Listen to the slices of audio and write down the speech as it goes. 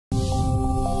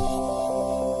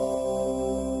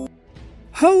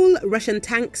whole Russian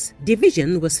tanks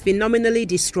division was phenomenally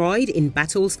destroyed in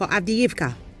battles for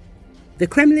Avdiivka. The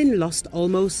Kremlin lost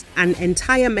almost an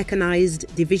entire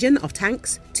mechanized division of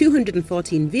tanks,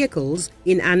 214 vehicles,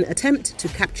 in an attempt to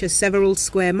capture several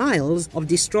square miles of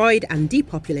destroyed and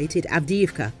depopulated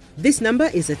Avdiivka. This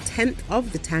number is a tenth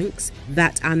of the tanks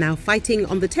that are now fighting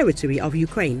on the territory of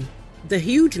Ukraine. The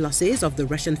huge losses of the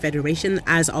Russian Federation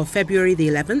as of February the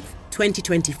 11th,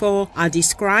 2024 are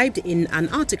described in an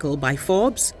article by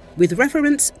Forbes with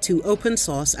reference to open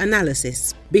source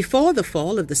analysis. Before the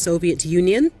fall of the Soviet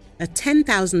Union, a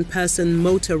 10,000-person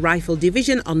motor rifle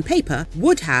division on paper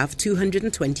would have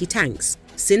 220 tanks.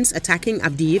 Since attacking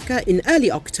Avdiivka in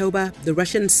early October, the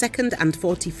Russian 2nd and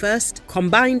 41st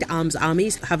Combined Arms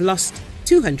Armies have lost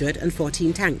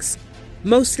 214 tanks.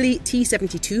 Mostly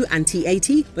T-72 and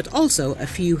T-80, but also a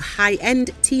few high-end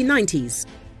T-90s.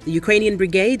 The Ukrainian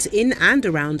brigades in and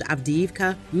around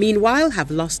Avdiivka, meanwhile,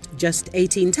 have lost just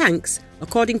 18 tanks,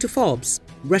 according to Forbes.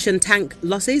 Russian tank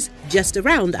losses just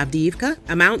around Avdiivka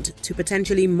amount to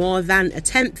potentially more than a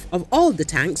tenth of all the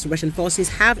tanks Russian forces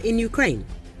have in Ukraine.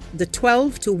 The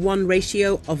 12-to-1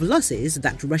 ratio of losses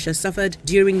that Russia suffered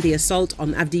during the assault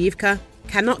on Avdiivka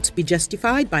cannot be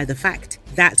justified by the fact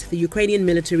that the Ukrainian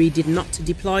military did not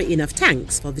deploy enough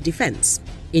tanks for the defense.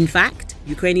 In fact,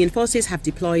 Ukrainian forces have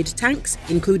deployed tanks,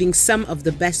 including some of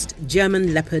the best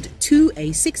German Leopard 2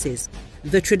 A6s.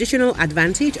 The traditional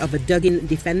advantage of a dug-in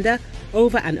defender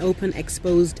over an open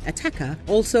exposed attacker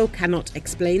also cannot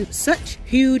explain such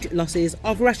huge losses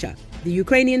of Russia. The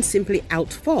Ukrainians simply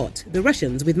outfought the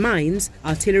Russians with mines,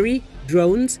 artillery,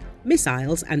 drones,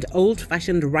 missiles and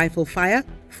old-fashioned rifle fire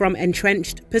from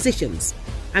entrenched positions.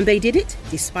 And they did it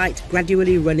despite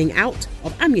gradually running out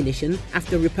of ammunition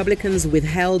after Republicans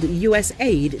withheld US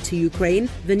aid to Ukraine,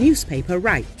 the newspaper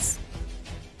writes.